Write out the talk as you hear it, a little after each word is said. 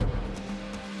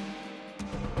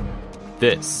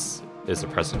This is a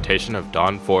presentation of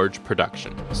Dawn Forge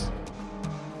Productions.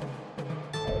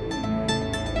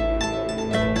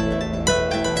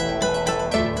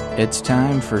 It's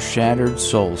time for Shattered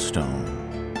Soulstone,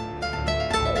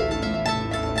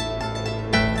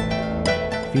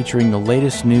 featuring the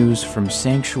latest news from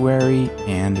Sanctuary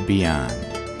and beyond.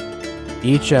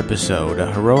 Each episode,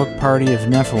 a heroic party of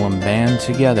Nephilim band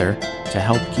together to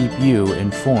help keep you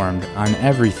informed on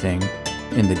everything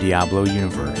in the Diablo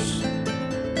universe.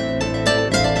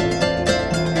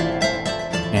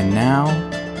 And now,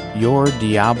 your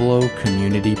Diablo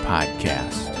Community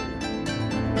Podcast.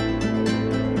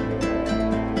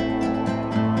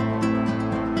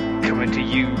 Coming to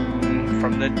you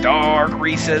from the dark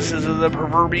recesses of the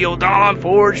proverbial Dawn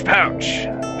Forge pouch.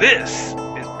 This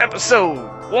is episode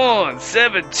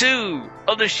 172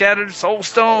 of the Shattered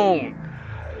Soulstone.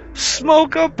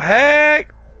 Smoke a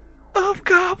pack of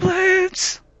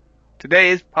goblins.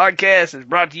 Today's podcast is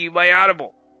brought to you by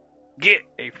Audible. Get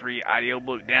a free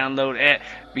audiobook download at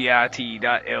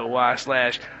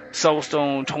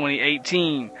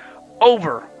bit.ly/Soulstone2018.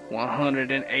 Over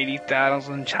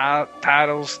 180,000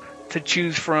 titles to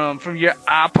choose from your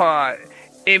iPod,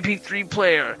 MP3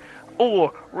 player,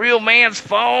 or real man's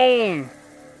phone.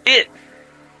 It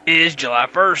is July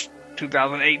 1st,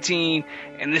 2018,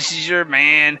 and this is your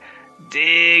man,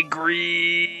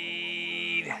 Digreed.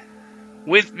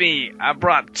 With me, I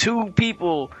brought two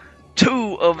people,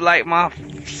 two of like my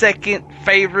second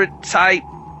favorite type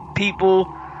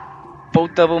people.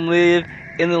 Both of them live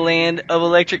in the land of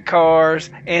electric cars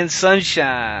and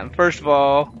sunshine. First of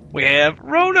all, we have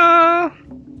Rona.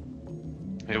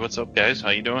 Hey, what's up, guys? How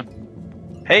you doing?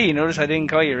 Hey, you notice I didn't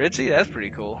call you Ritzy? That's pretty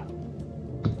cool.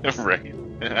 Right.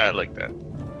 I like that.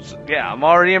 So, yeah, I'm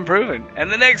already improving.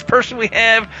 And the next person we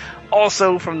have,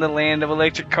 also from the land of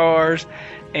electric cars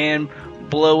and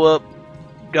blow up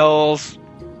dolls,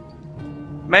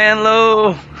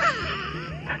 Manlo.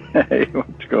 Hey,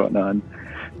 what's going on?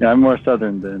 Yeah, I'm more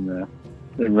southern than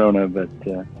Rona, but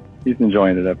he's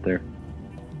enjoying it up there.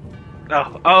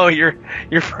 Oh, you're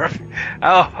perfect.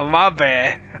 Oh, my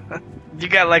bad. You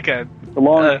got like a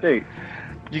long state.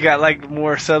 You got like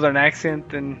more southern accent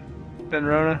than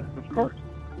Rona. Of course.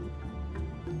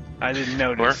 I didn't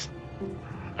notice.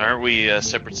 Aren't we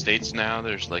separate states now?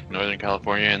 There's like Northern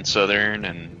California and Southern,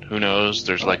 and who knows?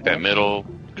 There's like that middle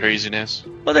craziness.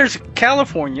 Well, there's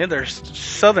California, there's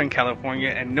Southern California,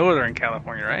 and Northern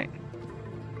California, right?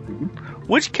 Mm-hmm.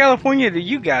 Which California do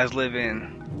you guys live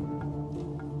in?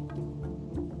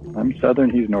 I'm southern,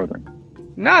 he's northern.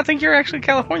 No, I think you're actually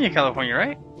California,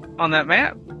 right? On that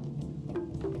map?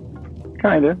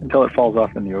 Kinda, until it falls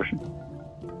off in the ocean.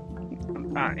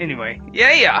 Anyway.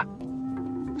 Yeah.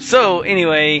 So,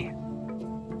 anyway,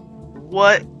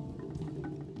 what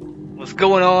was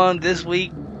going on this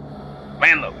week,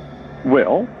 Manlo?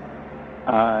 Well,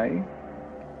 I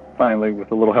finally,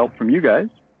 with a little help from you guys,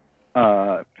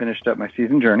 finished up my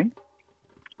season journey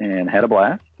and had a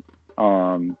blast.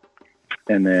 And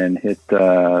then hit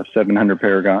 700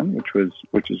 Paragon,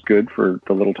 which is good for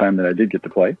the little time that I did get to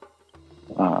play.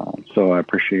 So I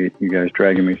appreciate you guys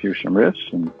dragging me through some rifts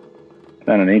and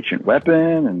found an ancient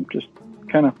weapon and just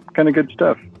kind of good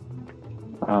stuff.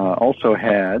 Also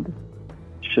had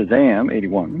Shazam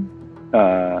 81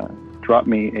 drop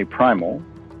me a primal,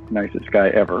 nicest guy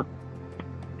ever,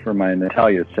 for my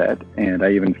Natalia set, and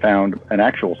I even found an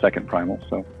actual second primal,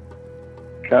 so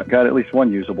got at least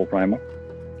one usable primal.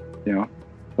 You know,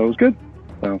 so it was good.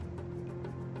 So,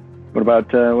 what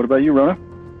about you, Rona?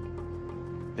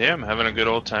 Yeah, I'm having a good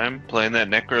old time playing that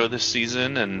Necro this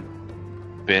season, and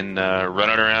been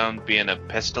running around being a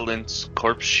pestilence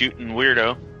corpse shooting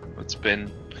weirdo. It's been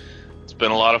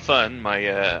a lot of fun.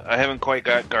 I haven't quite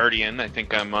got Guardian. I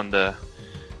think I'm on the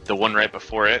one right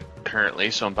before it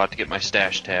currently, so I'm about to get my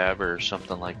stash tab or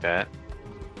something like that.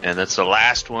 And that's the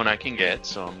last one I can get,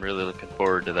 so I'm really looking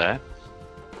forward to that.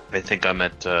 I think I'm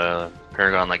at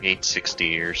Paragon like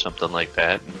 860 or something like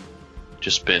that.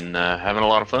 Just been having a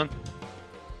lot of fun.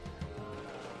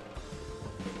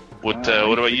 What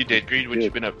about you, Digreed? What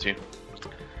you been up to?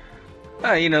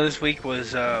 This week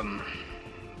was I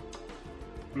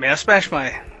smashed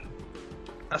my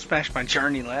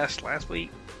journey last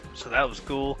week, so that was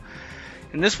cool.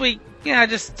 And this week, I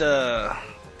just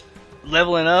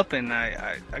leveling up, and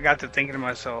I got to thinking to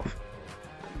myself,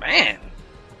 man,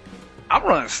 I'm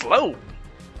running slow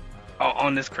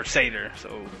on this Crusader.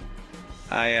 So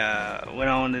I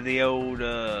went on to the old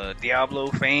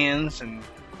Diablo fans and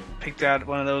picked out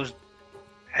one of those,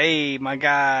 hey, my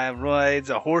guy rides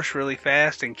a horse really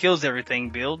fast and kills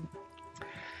everything build.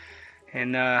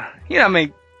 And,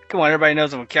 come on, everybody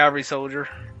knows I'm a cavalry soldier.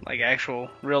 like actual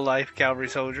real life cavalry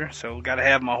soldier. So got to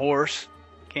have my horse.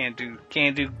 Can't do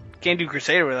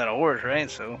Crusader without a horse,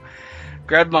 right? So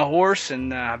grabbed my horse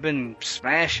and I've been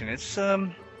smashing. It's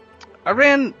I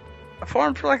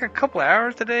farmed for like a couple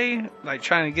hours today, like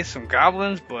trying to get some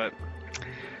goblins, but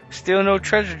still no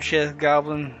treasure chest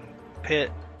goblin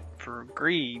pit for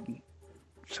greed.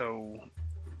 So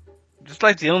just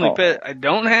like the only pet I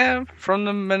don't have from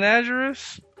the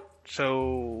Menagerus.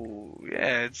 So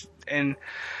yeah, and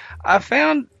I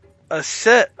found a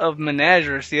set of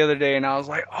Menagerus the other day, and I was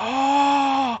like,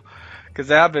 oh,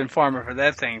 because I've been farming for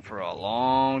that thing for a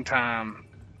long time,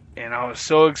 and I was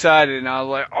so excited, and I was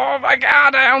like, oh my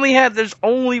god, there's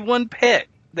only one pet.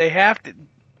 They have to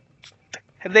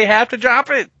drop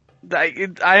it.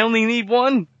 I only need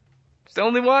one. It's the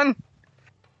only one.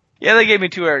 Yeah, they gave me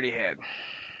two I already had.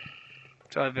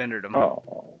 So I vendored them.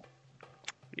 Oh.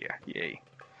 Yeah, yay.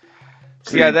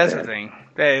 So yeah, that's the thing.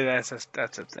 That's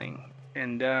a thing.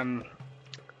 And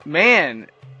man,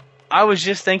 I was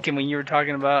just thinking when you were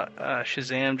talking about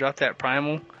Shazam, drop that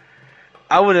primal.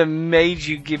 I would have made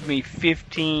you give me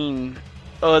 15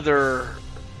 other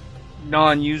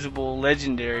non-usable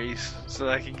legendaries so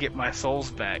that I could get my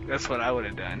souls back. That's what I would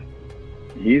have done.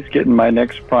 He's getting my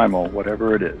next primal,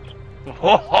 whatever it is.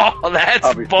 Oh, that's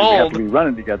obviously bold. We have to be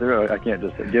running together. I can't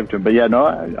just give it to him. But yeah, no,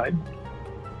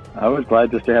 I was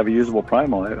glad just to have a usable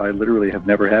primal. I literally have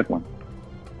never had one.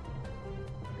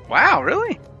 Wow,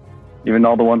 really? Even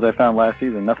all the ones I found last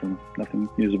season, nothing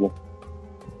usable.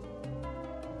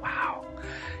 Wow.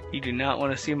 You do not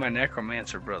want to see my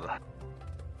necromancer, brother.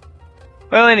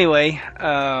 Well, anyway,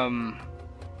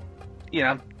 you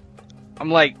know, I'm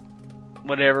like,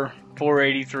 whatever,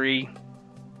 483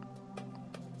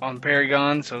 on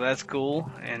Paragon, so that's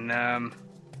cool. And,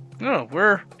 no,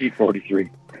 we're 843.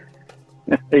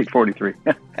 843.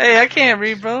 Hey, I can't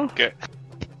read, bro. Okay.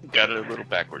 Got it a little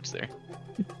backwards there.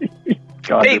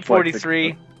 God,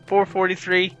 843,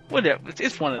 443, whatever.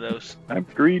 It's one of those. I'm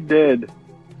greed dead.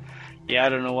 Yeah, I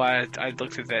don't know why I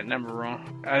looked at that number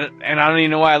wrong. And I don't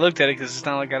even know why I looked at it, because it's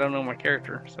not like I don't know my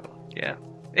character. So, yeah.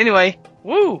 Anyway,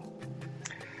 woo!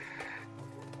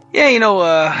 Yeah, you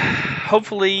know,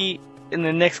 hopefully in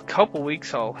the next couple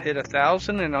weeks I'll hit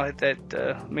 1,000, and I'll hit that,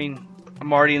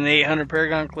 I'm already in the 800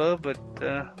 Paragon Club, but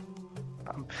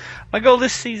my goal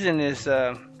this season is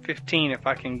 15 if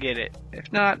I can get it.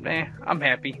 If not, I'm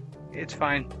happy. It's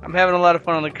fine. I'm having a lot of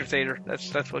fun on the Crusader.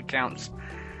 That's what counts.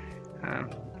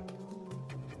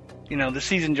 You know, the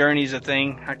season journey is a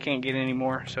thing. I can't get any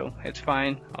more, so it's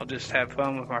fine. I'll just have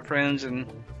fun with my friends, and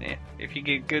if you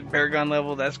get good Paragon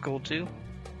level, that's cool too.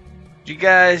 Did you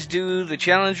guys do the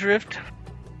Challenge Rift?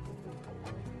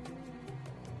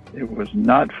 It was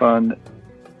not fun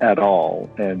at all.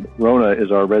 And Rona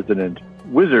is our resident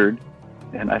wizard,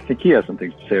 and I think he has some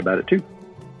things to say about it too.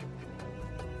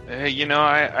 You know,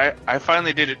 I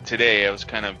finally did it today. I was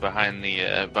kind of behind the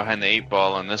 8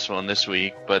 ball on this one this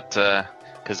week, but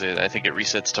because I think it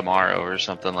resets tomorrow or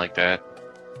something like that.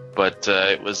 But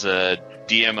it was a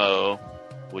DMO,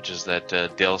 which is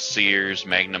that Del Sears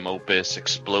Magnum Opus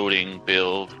exploding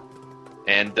build,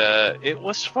 and it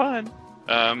was fun.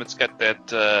 It's got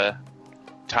that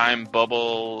time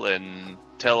bubble and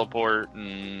teleport,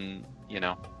 and you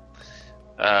know,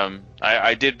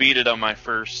 I did beat it on my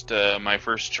first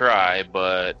try,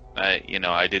 but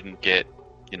I didn't get,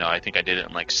 I think I did it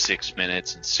in like 6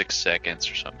 minutes and 6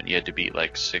 seconds or something. You had to beat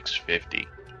like 650.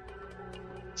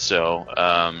 So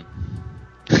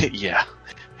yeah,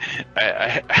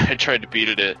 I tried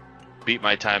to beat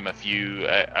my time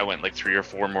I went like 3 or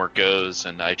 4 more goes,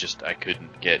 and I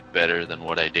couldn't get better than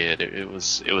what I did. It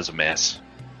was a mess.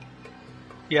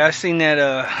 Yeah, I seen that.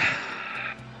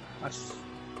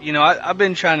 I've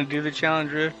been trying to do the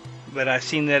Challenge Rift, but I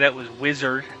seen that it was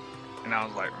Wizard, and I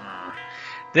was like, Rrr.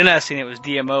 Then I seen it was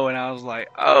DMO, and I was like,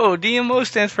 oh, DMO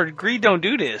stands for Greed Don't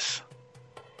Do This.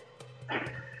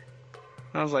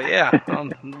 I was like, yeah, I'll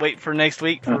wait for next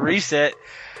week for reset.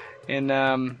 And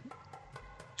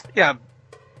yeah,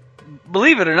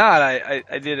 believe it or not,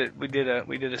 I did it. We did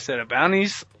a set of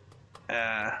bounties.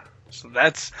 So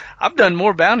I've done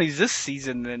more bounties this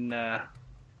season than I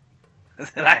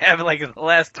have like in the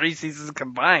last 3 seasons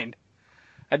combined.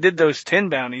 I did those 10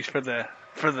 bounties for the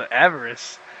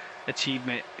Avarice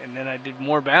achievement, and then I did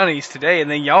more bounties today, and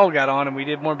then y'all got on and we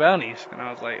did more bounties, and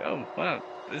I was like, oh wow,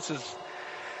 this is,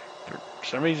 for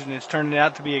some reason it's turning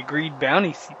out to be a greed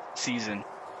bounty season.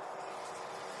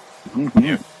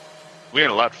 Yeah. We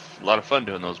had a lot of fun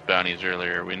doing those bounties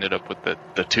earlier. We ended up with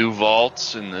the 2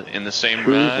 vaults in the same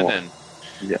run, and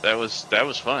yeah, that was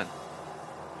fun.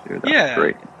 Dude, that was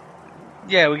great.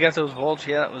 Yeah, we got those vaults.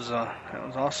 Yeah, that was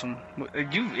awesome.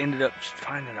 You ended up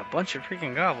finding a bunch of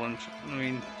freaking goblins. I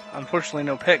mean, unfortunately,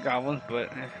 no pet goblins,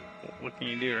 but what can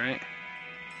you do, right?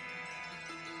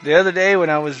 The other day when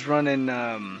I was running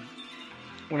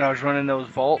those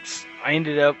vaults, I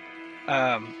ended up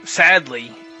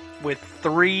sadly with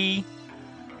three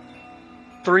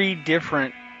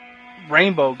different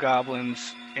rainbow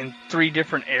goblins in 3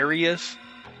 different areas,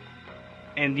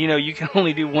 and you can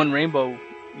only do one rainbow.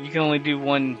 You can only do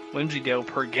one Whimsydale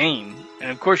per game,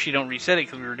 and of course you don't reset it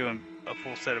because we were doing a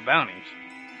full set of bounties.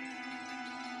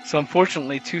 So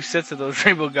unfortunately, 2 sets of those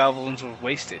rainbow goblins were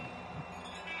wasted.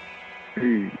 Oh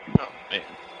man,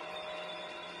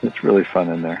 It's really fun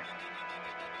in there.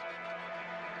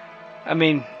 I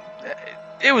mean,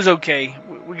 it was okay.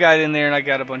 We got in there and I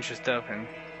got a bunch of stuff and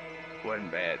it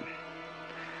wasn't bad.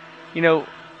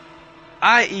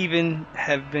 I even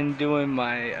have been doing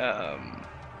my,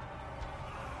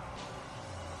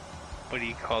 what do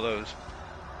you call those?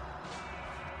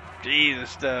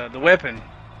 Jesus, the weapon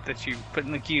that you put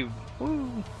in the cube. Woo.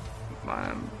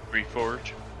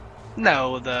 Reforge.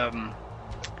 No, the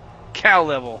cow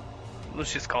level.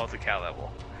 Let's just call it the cow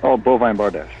level. Oh, Bovine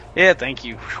Bardash. Yeah, thank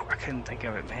you. I couldn't think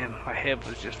of it, man. My head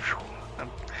was just...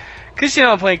 Because,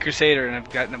 I'm playing Crusader, and I've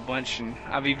gotten a bunch, and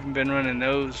I've even been running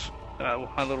those with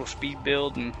my little speed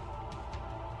build, and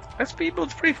that speed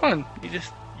build's pretty fun. You get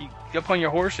up on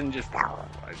your horse and just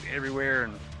everywhere,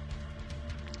 and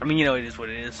I mean, it is what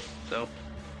it is, so...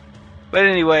 But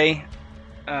anyway,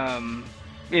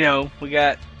 we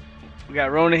got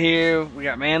Rona here, we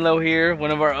got Manlo here.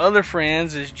 One of our other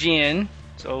friends is Jen,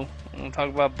 so I'm going to talk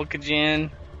about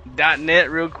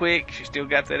bookofjen.net real quick. She still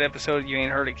got that episode. You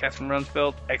ain't heard it, Catherine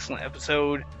Rumsfeld. Excellent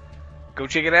episode. Go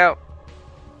check it out.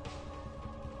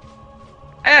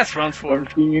 Ask Rumsford.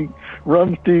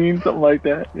 Rumstein, something like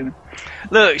that.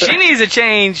 Look, she needs a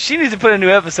change. She needs to put a new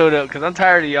episode up because I'm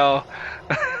tired of y'all.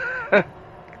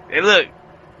 Hey, look,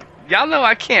 y'all know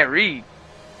I can't read,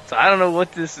 so I don't know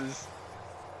what this is.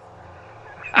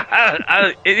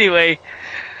 Anyway,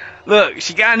 look,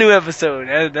 she got a new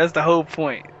episode. That's the whole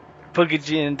point.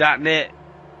 bookofjen.net.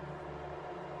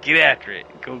 Get after it.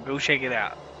 Go check it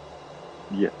out.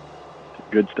 Yeah,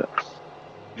 good stuff.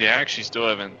 Yeah, I actually still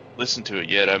haven't listened to it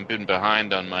yet. I've been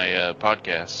behind on my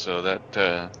podcast, so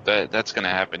that's going to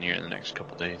happen here in the next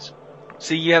couple days.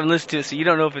 See, you haven't listened to it, so you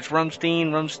don't know if it's Rumstein,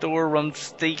 Rumstore,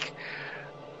 Rumsteak,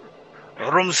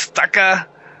 Rumstaka,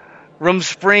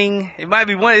 Rumspring. It might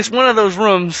be one. It's one of those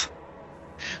rooms.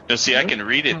 No, see, I can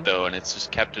read it though, and it's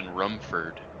just Captain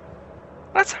Rumford.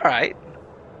 That's all right.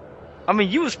 I mean,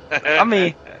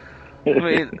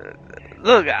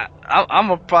 look, I'm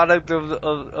a product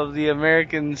of the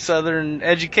American Southern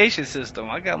education system.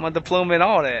 I got my diploma in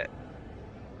all that.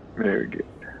 Very good.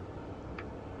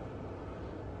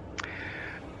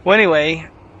 Well, anyway,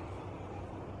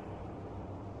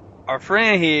 our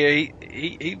friend here,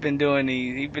 he's been doing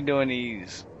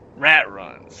these rat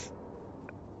runs,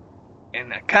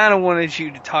 and I kind of wanted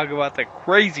you to talk about the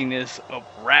craziness of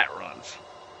rat runs.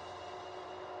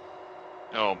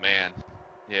 Oh man,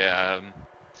 yeah.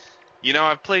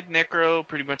 I've played Necro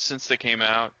pretty much since they came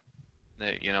out.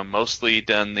 Mostly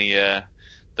done the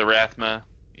Rathma.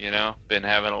 Been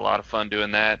having a lot of fun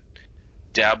doing that.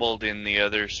 Dabbled in the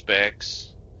other specs,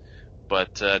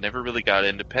 but never really got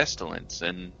into Pestilence.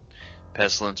 And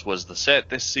Pestilence was the set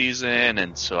this season,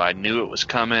 and so I knew it was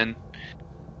coming.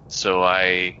 So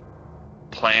I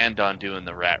planned on doing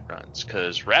the rat runs,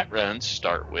 because rat runs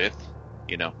start with,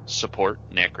 support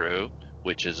Necro,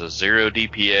 which is a 0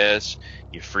 DPS.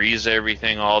 You freeze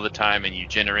everything all the time, and you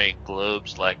generate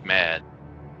globes like mad.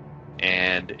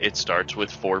 And it starts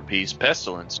with 4-piece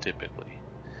Pestilence, typically.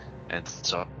 And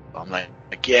so I'm like,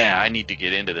 yeah, I need to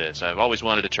get into this. I've always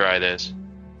wanted to try this.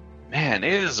 Man,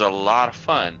 it is a lot of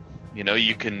fun.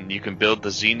 You can build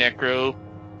the Z-Necro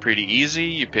pretty easy.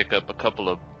 You pick up a couple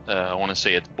of, I want to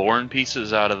say it's Born pieces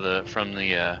from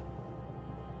the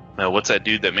what's that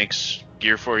dude that makes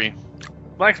gear for you?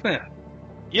 Blacksmith.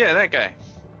 Yeah, that guy.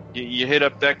 You hit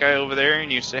up that guy over there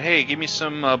and you say, hey, give me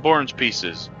some Borns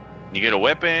pieces. And you get a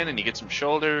weapon and you get some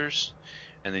shoulders,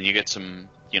 and then you get some,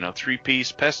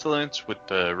 3-piece Pestilence with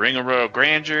the Ring of Royal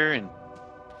Grandeur, and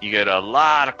you get a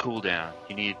lot of cooldown.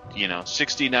 You need,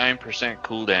 69%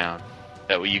 cooldown.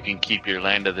 That way you can keep your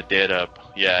Land of the Dead up.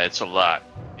 Yeah, it's a lot.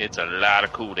 It's a lot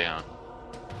of cooldown.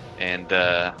 And,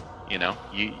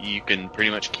 you can pretty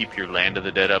much keep your Land of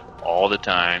the Dead up all the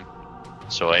time.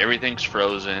 So everything's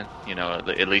frozen,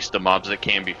 at least the mobs that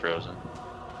can be frozen.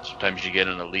 Sometimes you get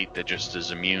an elite that just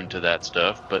is immune to that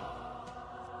stuff,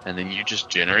 and then you just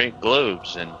generate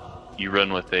globes, and you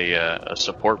run with a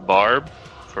support barb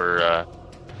for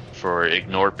for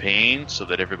Ignore Pain so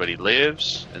that everybody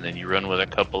lives, and then you run with a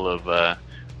couple of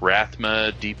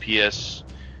Rathma DPS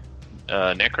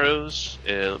Necros,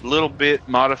 a little bit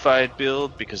modified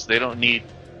build because they don't need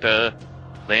the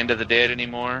Land of the Dead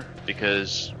anymore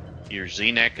because your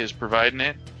Z-Neck is providing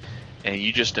it, and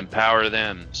you just empower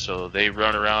them so they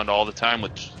run around all the time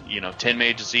with 10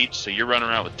 mages each, so you're running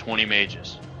around with 20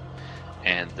 mages,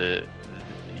 and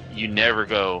you never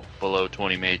go below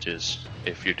 20 mages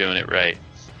if you're doing it right.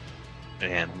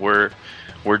 And we're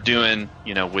doing,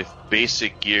 with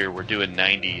basic gear, we're doing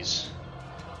 90s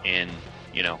in,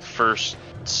 first,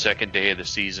 second day of the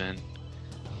season.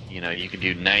 You can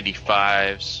do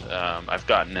 95s. I've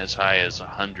gotten as high as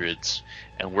 100s,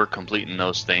 and we're completing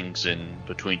those things in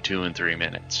between 2 and 3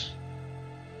 minutes.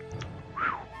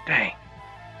 Whew, dang.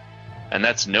 And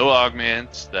that's no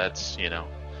augments. That's,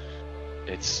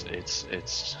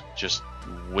 it's just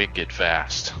wicked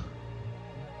fast.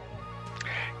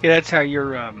 Yeah, that's how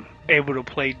you're able to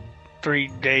play 3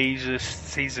 days this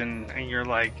season, and you're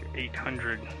like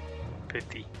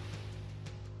 850.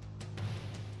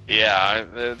 Yeah,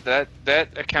 that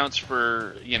accounts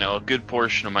for a good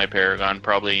portion of my Paragon.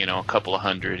 Probably a couple of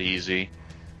hundred easy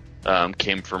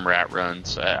came from rat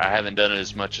runs. I haven't done it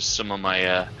as much as some of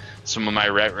my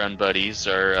rat run buddies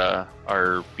are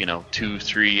 200,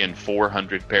 300, and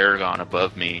 400 Paragon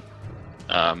above me,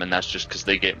 and that's just because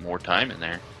they get more time in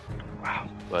there. Wow.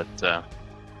 But I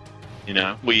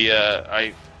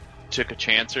took a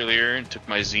chance earlier and took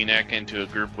my Z-Neck into a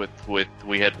group with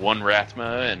we had one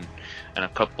Rathma and a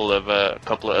couple of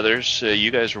others.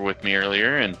 You guys were with me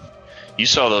earlier, and you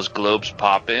saw those globes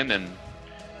pop in and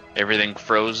everything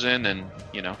frozen, and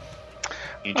you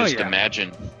just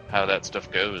imagine how that stuff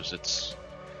goes. It's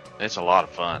a lot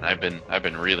of fun. I've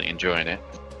been really enjoying it.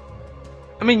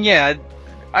 I mean, yeah,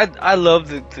 I love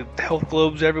the health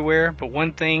globes everywhere, but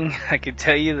one thing I could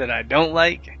tell you that I don't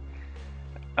like,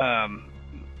 and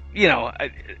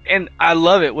I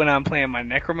love it when I'm playing my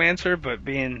Necromancer, but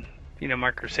being,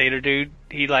 my Crusader dude,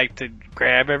 he liked to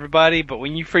grab everybody, but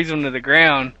when you freeze them to the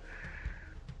ground,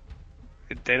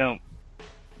 they don't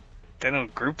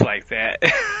group like that.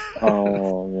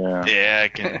 Oh, yeah. Yeah,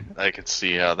 I can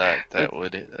see how that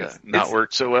would not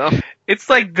work so well. It's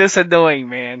like this annoying,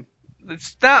 man.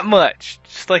 It's not much,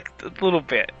 just like a little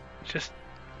bit.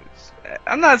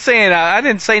 I'm not saying I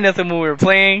didn't say nothing when we were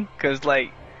playing, because I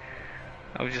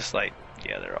was just like,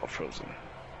 yeah, they're all frozen.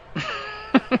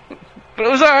 But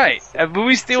it was all right. But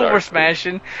we still were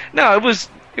smashing. No, it was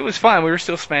fine. We were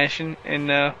still smashing,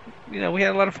 and we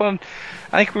had a lot of fun.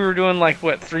 I think we were doing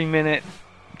 3 minute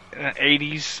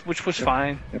 80s, which was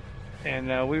fine,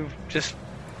 and we were just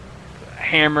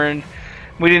hammering.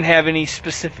 We didn't have any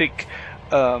specific.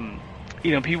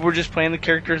 People were just playing the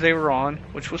characters they were on,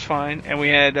 which was fine. And we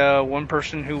had one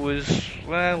person who was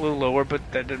a little lower, but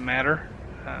that didn't matter.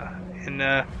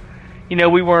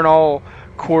 We weren't all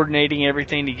coordinating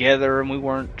everything together, and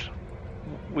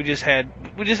we just had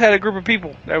a group of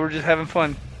people that were just having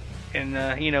fun. And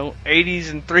 80s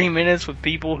in 3 minutes with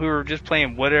people who are just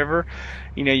playing whatever.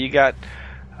 You got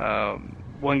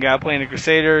one guy playing a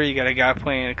Crusader, you got a guy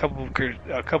playing a couple of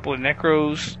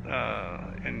Necros,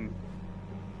 and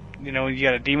you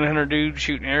got a Demon Hunter dude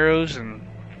shooting arrows, and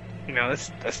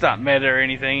that's not meta or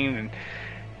anything,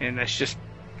 and that's just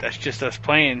us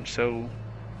playing. So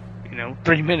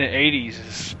 3 minute 80s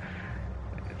it's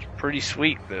pretty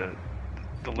sweet. The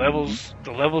levels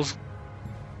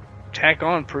tack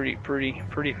on pretty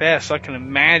fast. So I can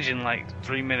imagine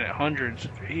 3 minute hundreds.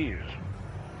 Jeez.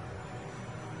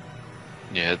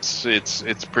 Yeah,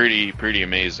 it's pretty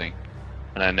amazing.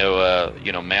 And I know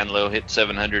Manlo hit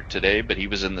 700 today, but he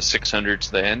was in the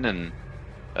 600s then, and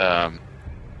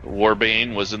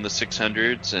Warbane was in the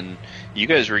 600s, and you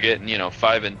guys were getting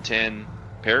 5 and 10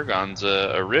 Paragons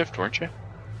a rift, weren't you?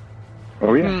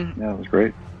 Oh yeah, yeah, it was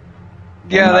great.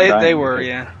 Yeah, they were.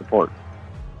 Yeah. Support.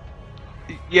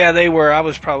 Yeah, they were. I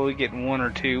was probably getting 1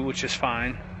 or 2, which is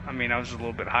fine. I mean, I was a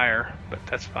little bit higher, but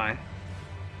that's fine.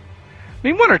 I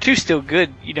mean, 1 or 2 is still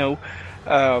good.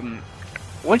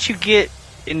 Once you get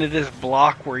into this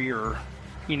block where you're,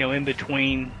 in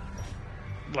between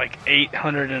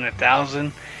 800 and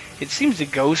 1,000, it seems to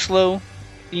go slow.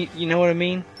 You know what I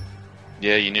mean?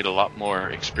 Yeah, you need a lot more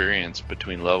experience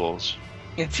between levels.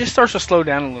 It just starts to slow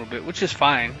down a little bit, which is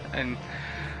fine. And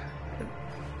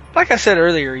like I said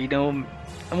earlier, I'm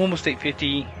almost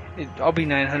 850. I'll be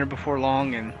 900 before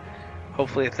long, and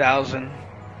hopefully 1,000.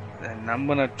 And I'm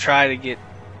gonna try to get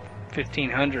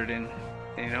 1,500. And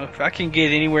if I can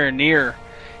get anywhere near,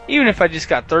 even if I just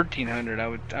got 1,300,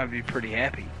 I'd be pretty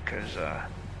happy, because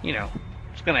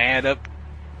it's gonna add up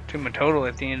to my total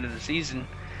at the end of the season.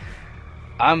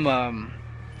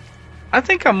 I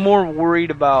think I'm more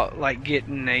worried about like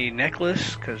getting a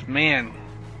necklace because man,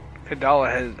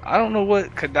 Kadala has. I don't know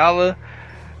what Kadala.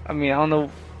 I mean, I don't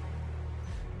know.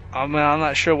 I'm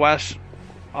not sure why.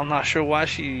 I'm not sure why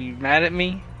she's mad at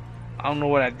me. I don't know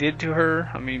what I did to her.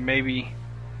 I mean, maybe.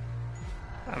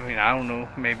 I mean, I don't know.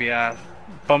 Maybe I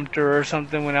bumped her or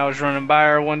something when I was running by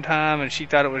her one time, and she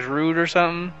thought it was rude or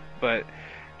something. But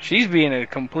she's being a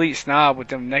complete snob with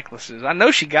them necklaces. I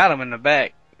know she got them in the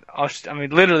back. I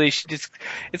mean, literally, she just.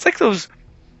 It's like those.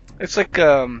 It's like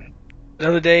the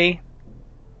other day.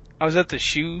 I was at the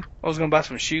shoe. I was gonna buy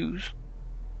some shoes,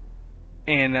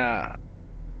 and I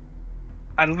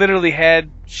literally had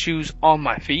shoes on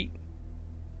my feet.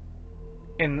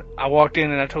 And I walked in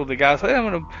and I told the guy, I was like, hey,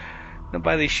 I'm gonna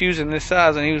buy these shoes in this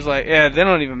size, and he was like, yeah, they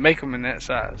don't even make them in that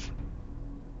size.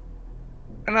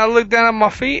 And I looked down at my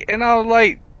feet and I was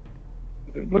like,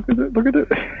 look at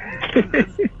it.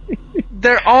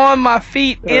 They're on my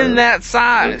feet in that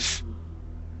size.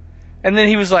 And then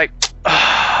he was like,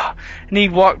 ah. And he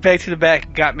walked back to the back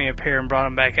and got me a pair and brought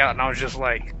them back out, and I was just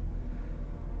like,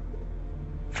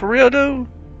 for real, dude?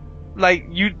 Like,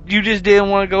 you just didn't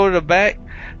want to go to the back?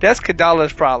 That's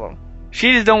Kadala's problem.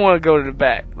 She just don't want to go to the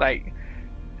back. Like,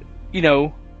 you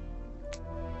know,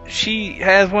 she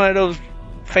has one of those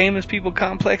famous people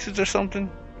complexes or something,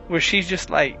 where she's just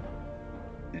like,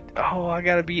 oh, I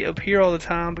gotta be up here all the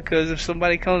time because if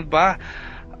somebody comes by,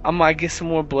 I might get some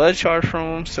more blood charge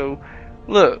from them. So,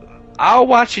 look, I'll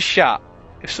watch your shop.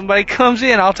 If somebody comes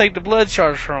in, I'll take the blood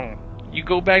charge from them. You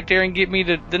go back there and get me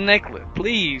the necklace,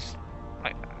 please.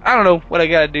 Like, I don't know what I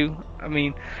gotta do. I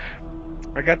mean,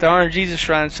 I got the Orange Jesus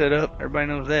Shrine set up. Everybody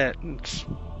knows that.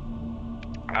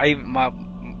 I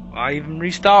even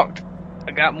restocked.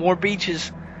 I got more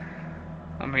beaches.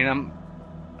 I mean,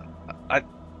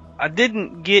 I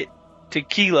didn't get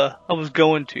tequila. I was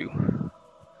going to.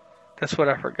 That's what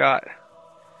I forgot.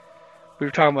 We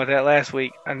were talking about that last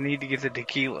week. I need to get the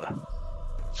tequila.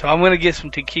 So I'm going to get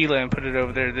some tequila and put it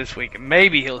over there this week. And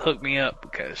maybe he'll hook me up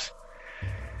because...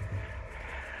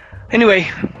 Anyway,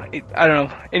 I don't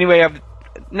know. Anyway, I've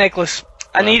necklace.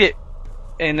 I need it.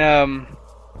 And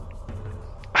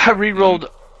I re-rolled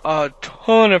a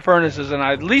ton of furnaces, and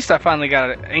at least I finally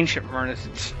got an ancient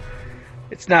furnace.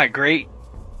 It's not great,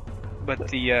 but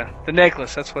the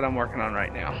necklace, that's what I'm working on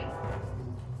right now.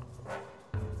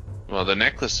 Well, the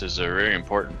necklace is a very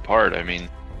important part. I mean,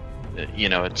 you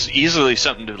know, it's easily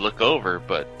something to look over,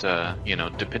 but you know,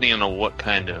 depending on what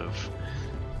kind of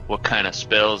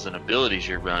spells and abilities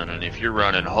you're running, if you're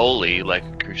running holy like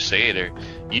a crusader,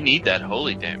 you need that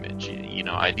holy damage. You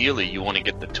know, ideally you want to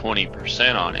get the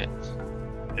 20% on it,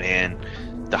 and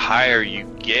the higher you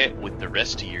get with the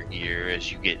rest of your gear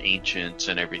as you get ancients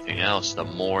and everything else, the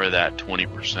more that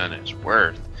 20% is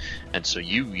worth. And so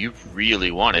you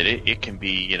really want it. It can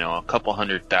be, you know, a couple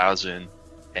 100,000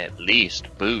 at least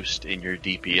boost in your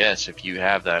DPS if you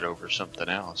have that over something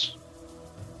else.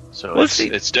 So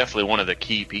it's definitely one of the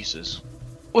key pieces.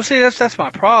 Well, see, that's my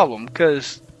problem,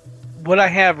 because what I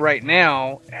have right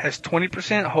now has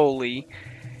 20% holy,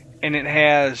 and it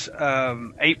has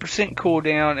 8%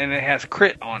 cooldown, and it has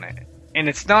crit on it, and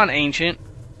it's non-ancient.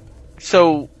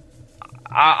 So,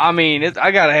 I mean,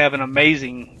 I gotta have an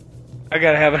amazing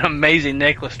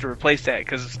necklace to replace that,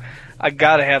 because I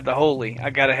gotta have the holy, I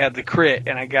gotta have the crit,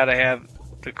 and I gotta have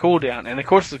the cooldown, and of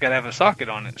course it's gotta have a socket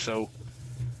on it. So,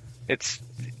 it's,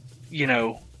 you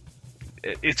know,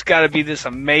 it's got to be this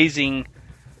amazing.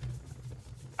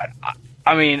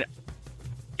 I mean,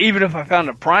 even if I found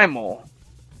a primal,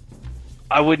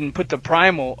 I wouldn't put the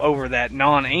primal over that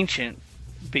non-ancient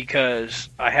because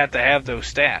I have to have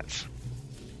those stats.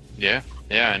 Yeah,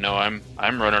 I know.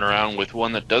 I'm running around with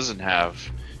one that doesn't have,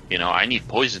 you know, I need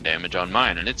poison damage on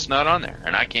mine, and it's not on there,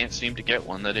 and I can't seem to get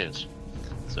one that is.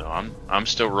 So I'm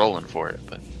still rolling for it,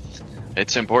 but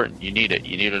it's important. You need it.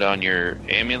 You need it on your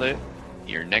amulet,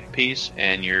 your neck piece,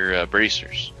 and your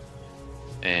bracers.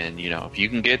 And, you know, if you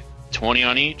can get 20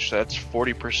 on each, that's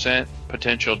 40%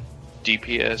 potential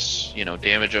DPS, you know,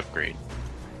 damage upgrade.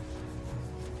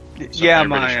 Yeah,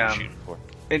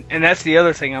 and that's the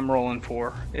other thing I'm rolling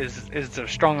for is the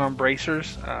strong arm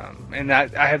bracers. And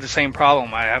I have the same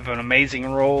problem. I have an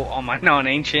amazing roll on my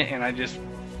non-ancient, and I just,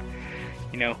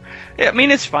 you know, I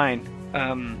mean, it's fine.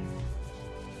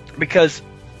 Because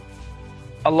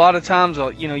a lot of times,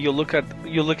 you know, you'll look at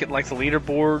like the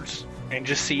leaderboards and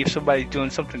just see if somebody's doing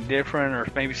something different, or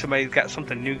if maybe somebody's got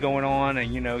something new going on,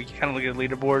 and, you know, you kind of look at the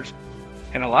leaderboards,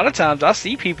 and a lot of times I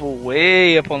see people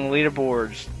way up on the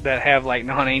leaderboards that have like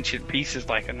non-ancient pieces,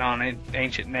 like a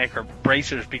non-ancient neck or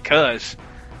bracers, because,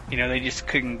 you know, they just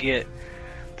couldn't get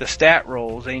the stat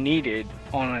rolls they needed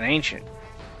on an ancient.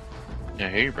 I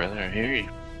hear you, brother. I hear you.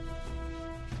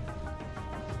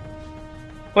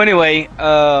 Well, anyway,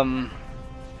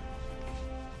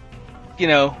 you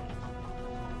know,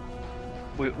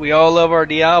 we all love our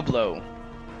Diablo,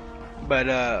 but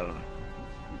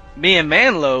me and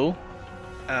Manlo,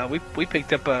 we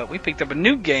picked up a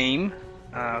new game.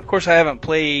 Of course, I haven't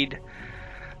played.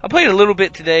 I played a little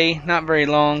bit today, not very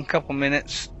long, couple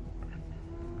minutes,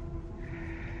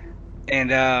 and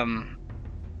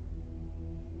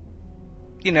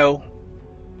you know,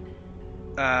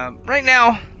 right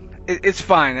now it's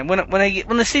fine. And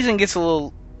when the season gets a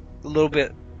little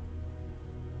bit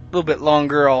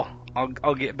longer,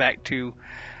 I'll get back to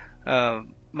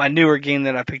my newer game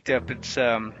that I picked up. It's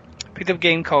picked up a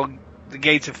game called The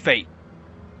Gates of Fate.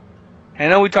 And I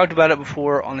know we talked about it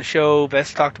before on the show.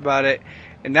 Bess talked about it,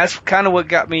 and that's kind of what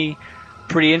got me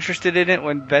pretty interested in it.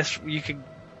 When Bess, you could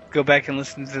go back and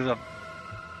listen to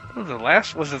was it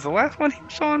the last one he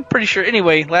was on? Pretty sure.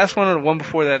 Anyway, last one or the one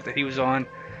before that he was on,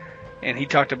 and he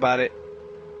talked about it.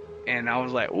 And I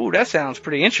was like, ooh, that sounds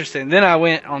pretty interesting. Then I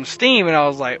went on Steam and I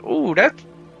was like, ooh, that's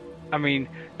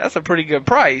a pretty good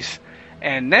price.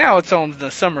 And now it's on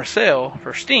the summer sale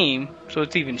for Steam, so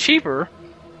it's even cheaper.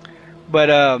 But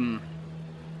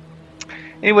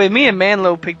anyway, me and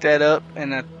Manlo picked that up,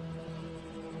 and I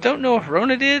don't know if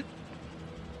Rona did.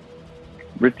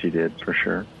 Ritzy did, for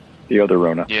sure. The other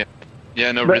Rona. Yeah,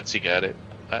 no, Ritzy got it.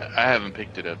 I haven't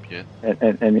picked it up yet.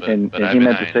 And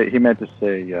he meant to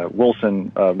say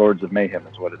Wilson Lords of Mayhem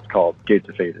is what it's called. Gates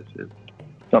of Fate is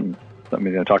something we're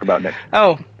going to talk about next.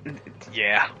 Oh,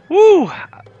 yeah. Woo!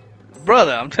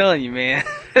 Brother, I'm telling you, man.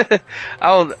 I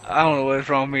don't know what's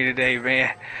wrong with me today,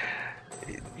 man.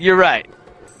 You're right.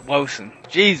 Wilson.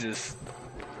 Jesus.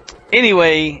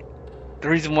 Anyway, the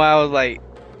reason why I was like,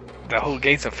 the whole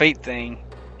Gates of Fate thing.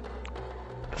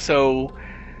 So,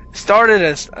 started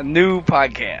as a new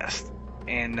podcast,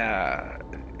 and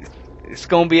it's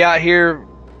going to be out here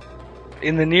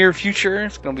in the near future.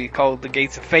 It's going to be called The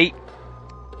Gates of Fate.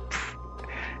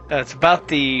 It's about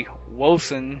the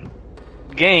Wilson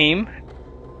game.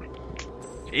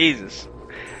 Jesus,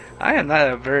 I am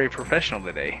not a very professional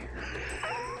today.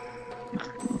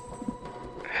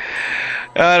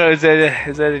 I don't know, is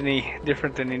that any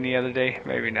different than any other day?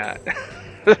 Maybe not.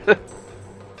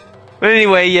 But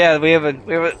anyway, yeah, we have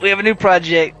a new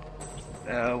project.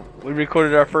 We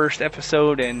recorded our first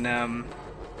episode, and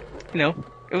it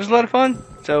was a lot of fun.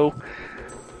 So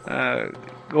go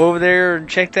over there and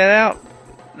check that out.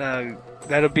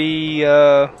 That'll be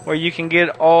where you can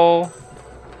get all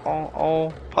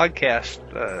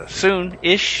podcasts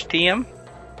soon-ish. TM.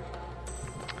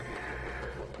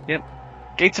 Yep,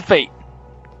 Gates of Fate.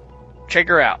 Check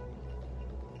her out.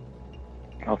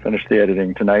 I'll finish the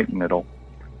editing tonight, and it'll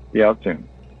be out soon.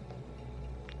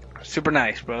 Super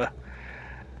nice, brother.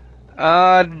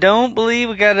 Don't believe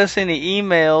we got us any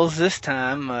emails this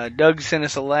time. Doug sent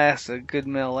us a good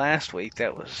mail last week.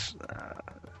 That was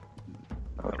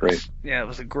great. Yeah, it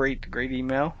was a great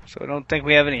email. So I don't think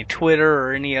we have any Twitter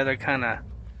or any other kind of.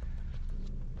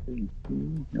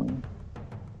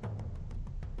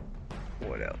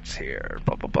 What else here?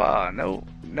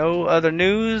 No other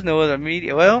news. No other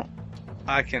media. Well,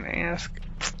 I can ask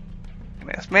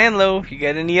Manlo if you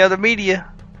got any other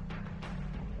media.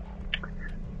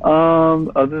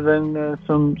 Other than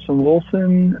some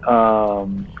Wilson,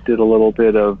 did a little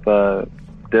bit of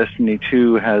Destiny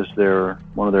 2 has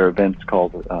one of their events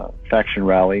called Faction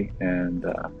Rally, and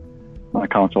my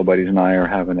console buddies and I are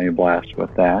having a blast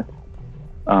with that.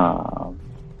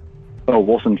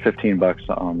 Wilson's $15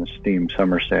 on the Steam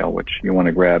summer sale, which you want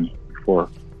to grab before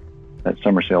that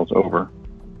summer sale's over.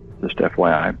 Just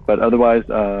FYI. But otherwise,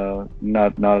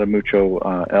 not a mucho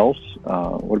else.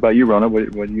 What about you, Rona?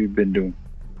 What have you been doing?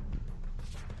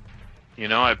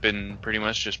 I've been pretty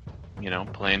much just,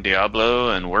 playing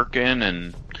Diablo and working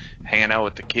and hanging out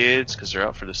with the kids because they're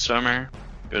out for the summer.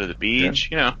 Go to the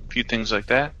beach, a few things like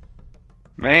that.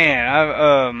 Man,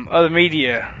 I've other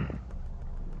media.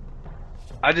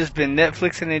 I've just been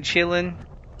Netflixing and chilling,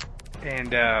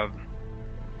 and I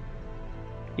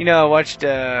watched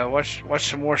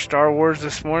some more Star Wars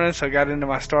this morning, so I got into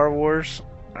my Star Wars.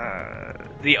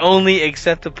 The only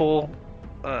acceptable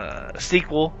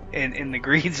sequel in the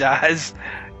Greed's eyes.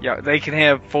 Yeah, they can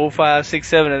have 4, 5, 6,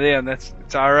 7 of them.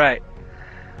 It's all right.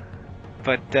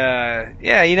 But yeah,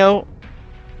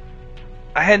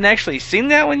 I hadn't actually seen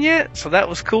that one yet, so that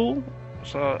was cool.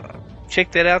 So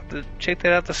check that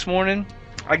out this morning.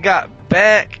 I got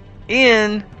back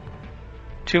in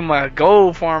to my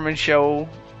gold farming show.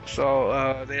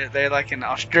 So they're like in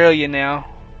Australia now,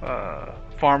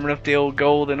 farming up the old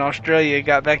gold in Australia.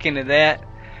 Got back into that.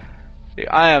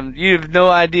 You have no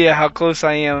idea how close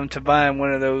I am to buying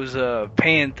one of those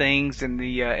pan things and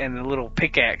the little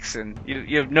pickaxe, and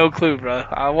you have no clue, bro.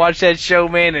 I watch that show,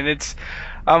 man, and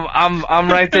I'm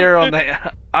right there on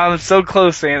the. I'm so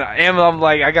close, man. I'm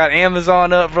like, I got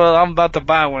Amazon up, bro. I'm about to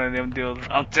buy one of them deals.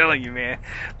 I'm telling you, man.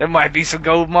 There might be some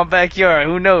gold in my backyard.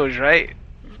 Who knows, right?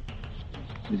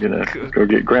 You're gonna go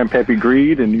get Grandpappy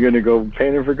Greed, and you're gonna go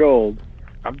panning for gold.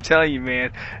 I'm telling you,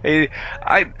 man.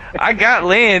 I got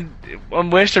land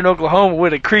in western Oklahoma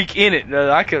with a creek in it.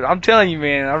 I'm telling you,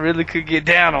 man. I really could get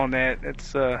down on that.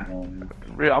 It's I'm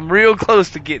real close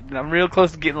to getting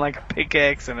like a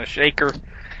pickaxe and a shaker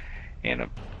and a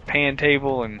pan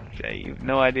table, and you have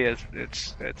no idea.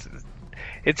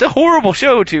 It's a horrible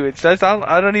show too.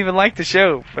 I don't even like the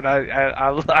show, but I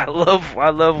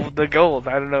love the gold.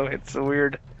 I don't know. It's a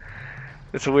weird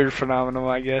phenomenon,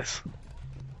 I guess.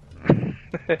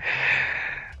 But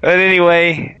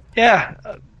anyway, yeah.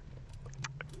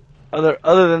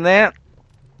 Other than that,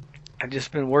 I've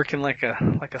just been working like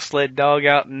a sled dog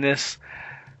out in this.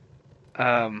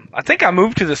 I think I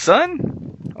moved to the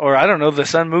sun, or I don't know if the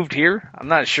sun moved here. I'm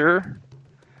not sure.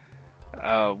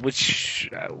 I'm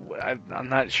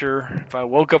not sure if I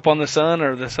woke up on the sun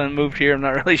or the sun moved here. I'm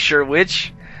not really sure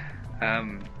which.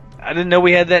 I didn't know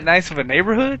we had that nice of a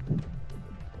neighborhood.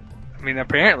 I mean,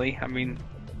 apparently. I mean,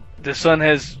 the sun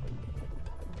has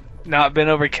not been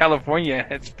over California.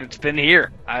 It's been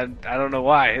here. I don't know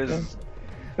why.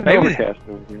 Maybe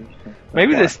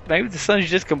the sun's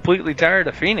just completely tired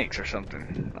of Phoenix or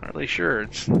something. Not really sure.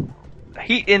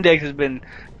 Heat index has been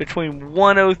between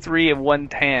 103 and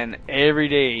 110 every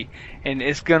day, and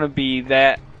it's gonna be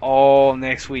that all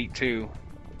next week too.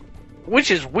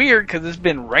 Which is weird because it's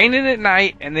been raining at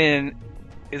night, and then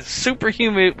it's super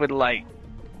humid with like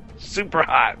super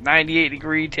hot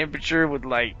 98-degree temperature with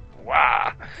like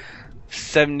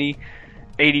 70-80%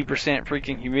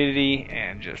 freaking humidity,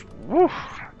 and just woo.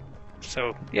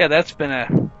 So yeah, that's been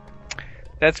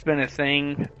a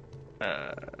thing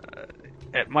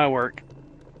at my work.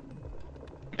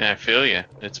 Yeah, I feel you.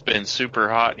 It's been super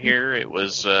hot here. It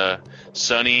was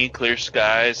sunny, clear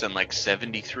skies, and like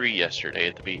 73 yesterday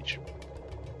at the beach.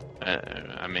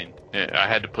 I mean, I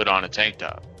had to put on a tank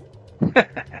top.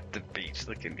 At the beach,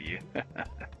 looking to you.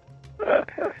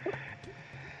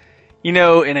 You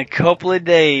know, in a couple of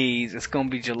days, it's going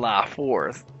to be July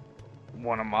 4th.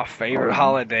 One of my favorite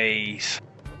holidays.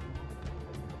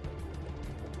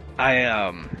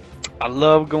 I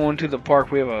love going to the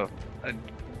park. We have a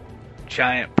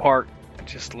giant park. I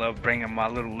just love bringing my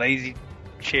little lazy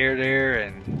chair there,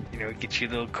 and get you a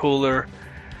little cooler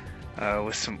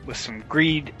with some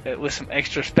greed, with some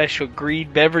extra special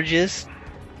greed beverages,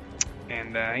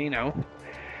 and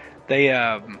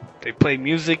they play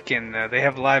music, and they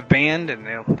have a live band, and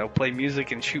they'll play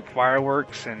music and shoot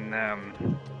fireworks, and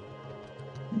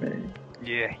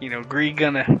yeah, Greed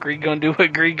gonna do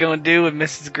what Greed gonna do, and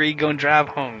Mrs. Greed gonna drive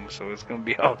home, so it's gonna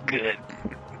be all good.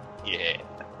 Yeah.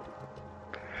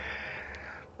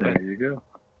 There you go.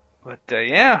 But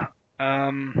yeah,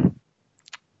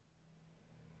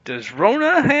 does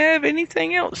Rona have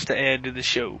anything else to add to the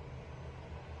show?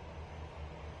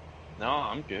 No,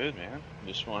 I'm good, man.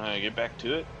 Just want to get back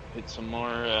to it. Hit some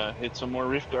more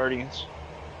Rift Guardians.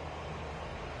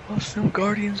 Some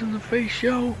Guardians in the Face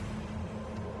show.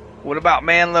 What about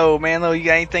Manlo? Manlo, you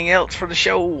got anything else for the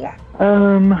show?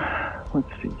 Let's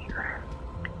see here.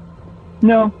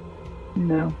 No.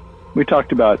 We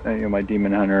talked about my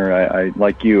Demon Hunter. I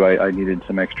like you. I needed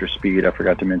some extra speed. I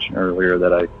forgot to mention earlier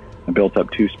that I built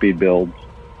up 2 speed builds,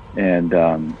 and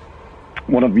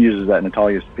one of them uses that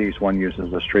Natalia's piece. One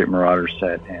uses a straight Marauder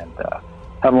set, and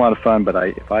having a lot of fun. But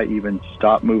if I even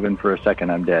stop moving for a second,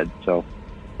 I'm dead. So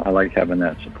I like having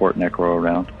that support Necro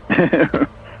around.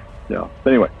 So, but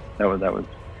anyway, that was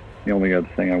the only other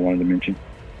thing I wanted to mention.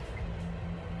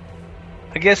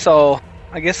 I guess I'll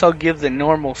give the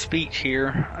normal speech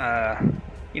here.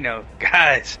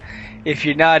 Guys, if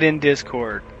you're not in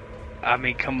Discord, I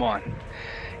mean, come on,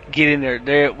 get in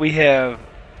there. We have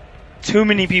too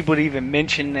many people to even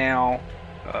mention now.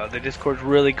 The Discord's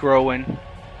really growing.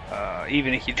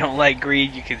 Even if you don't like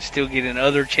Greed, you can still get in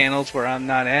other channels where I'm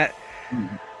not at.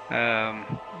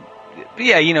 Mm-hmm. But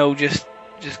yeah,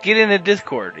 just get in the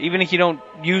Discord. Even if you don't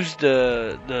use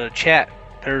the chat,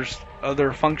 there's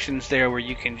other functions there where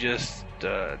you can just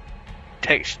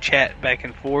text chat back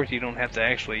and forth. You don't have to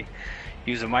actually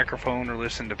use a microphone or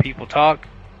listen to people talk.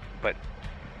 But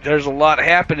there's a lot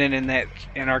happening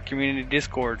in our community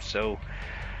Discord, so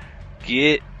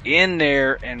get in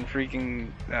there and freaking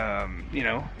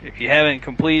if you haven't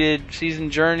completed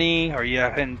Season Journey, or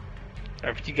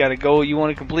if you got a goal you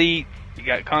want to complete, you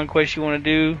got conquest you want to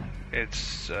do,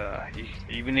 It's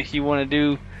even if you want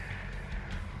to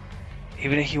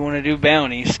do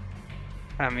bounties.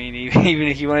 I mean, even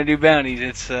if you want to do bounties,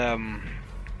 it's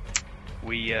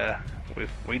we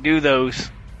do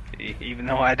those. Even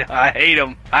though I hate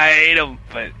them,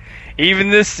 but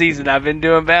even this season I've been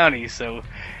doing bounties. So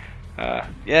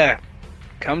yeah,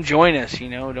 come join us.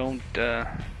 Don't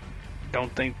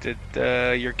think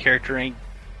that your character ain't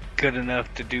good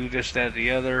enough to do this, that, or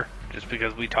the other just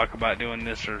because we talk about doing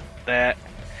this or that.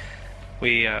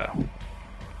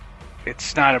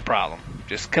 It's not a problem.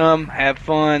 Just come, have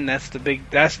fun. That's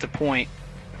the point.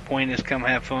 The point is come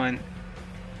have fun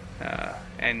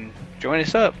and join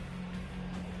us up.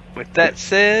 With that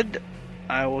said,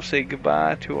 I will say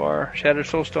goodbye to our Shattered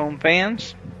Soulstone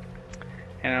fans,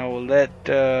 and I will let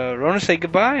Rona say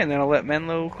goodbye, and then I'll let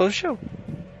Menlo close the show.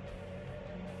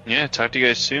 Yeah, talk to you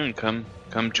guys soon. Come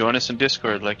join us in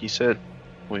Discord, like you said.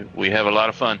 We have a lot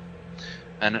of fun,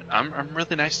 and I'm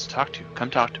really nice to talk to. Come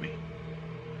talk to me.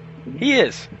 He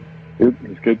is.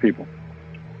 He's good people.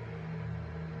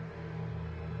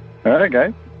 All right,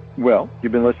 guys. Well,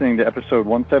 you've been listening to episode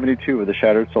 172 of the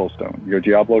Shattered Soulstone, your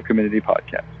Diablo community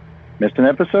podcast. Missed an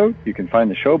episode? You can find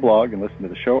the show blog and listen to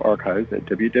the show archives at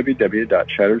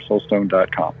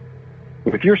www.shatteredsoulstone.com.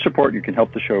 With your support, you can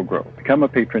help the show grow. Become a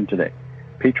patron today.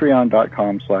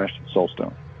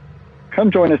 Patreon.com/Soulstone.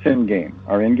 Come join us in-game.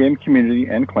 Our in-game community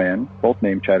and clan, both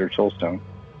named Shattered Soulstone,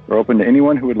 are open to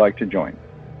anyone who would like to join.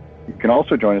 You can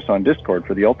also join us on Discord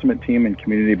for the ultimate team and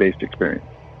community-based experience.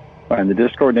 Find the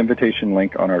Discord invitation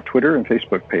link on our Twitter and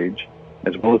Facebook page,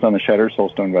 as well as on the Shattered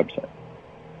Soulstone website.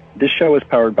 This show is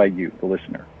powered by you, the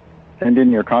listener. Send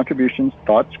in your contributions,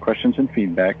 thoughts, questions, and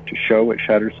feedback to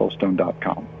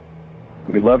show@shatteredsoulstone.com.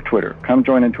 We love Twitter. Come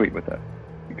join and tweet with us.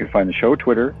 You can find the show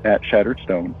Twitter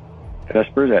 @ShatteredStone,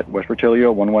 Vespers @West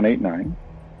Vertilio1189,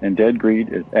 and Dead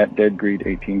Greed is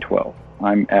 @DeadGreed1812.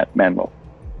 I'm @Manlo.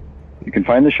 You can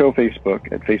find the show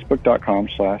Facebook at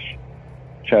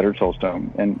facebook.com/Shattered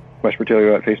Soulstone and West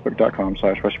Vertilio at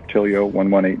facebook.com/West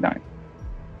Vertilio1189.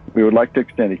 We would like to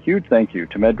extend a huge thank you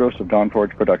to Medros of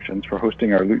Dawnforge Productions for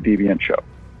hosting our Loot Deviant show.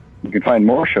 You can find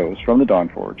more shows from the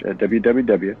Dawnforge at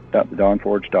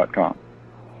www.thedawnforge.com.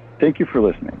 Thank you for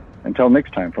listening. Until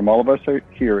next time, from all of us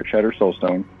here at Shattered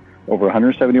Soulstone, over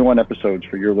 171 episodes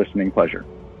for your listening pleasure.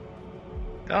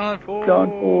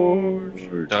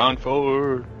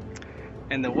 Dawnforge.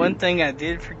 And the one thing I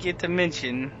did forget to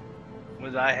mention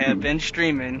was I have been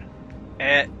streaming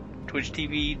at Twitch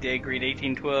TV,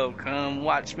 DeadGreed1812. Come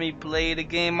watch me play the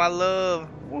game I love.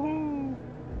 Woohoo!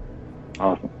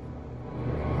 Awesome.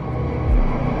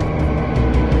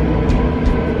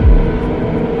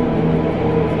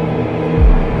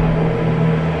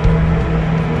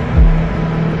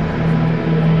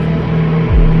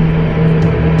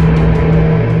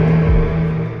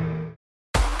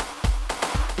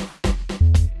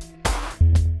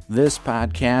 This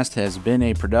podcast has been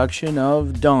a production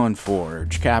of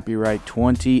Dawnforge, copyright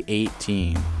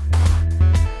 2018.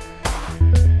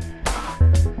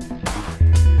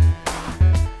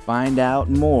 Find out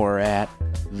more at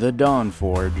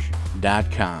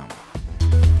thedawnforge.com.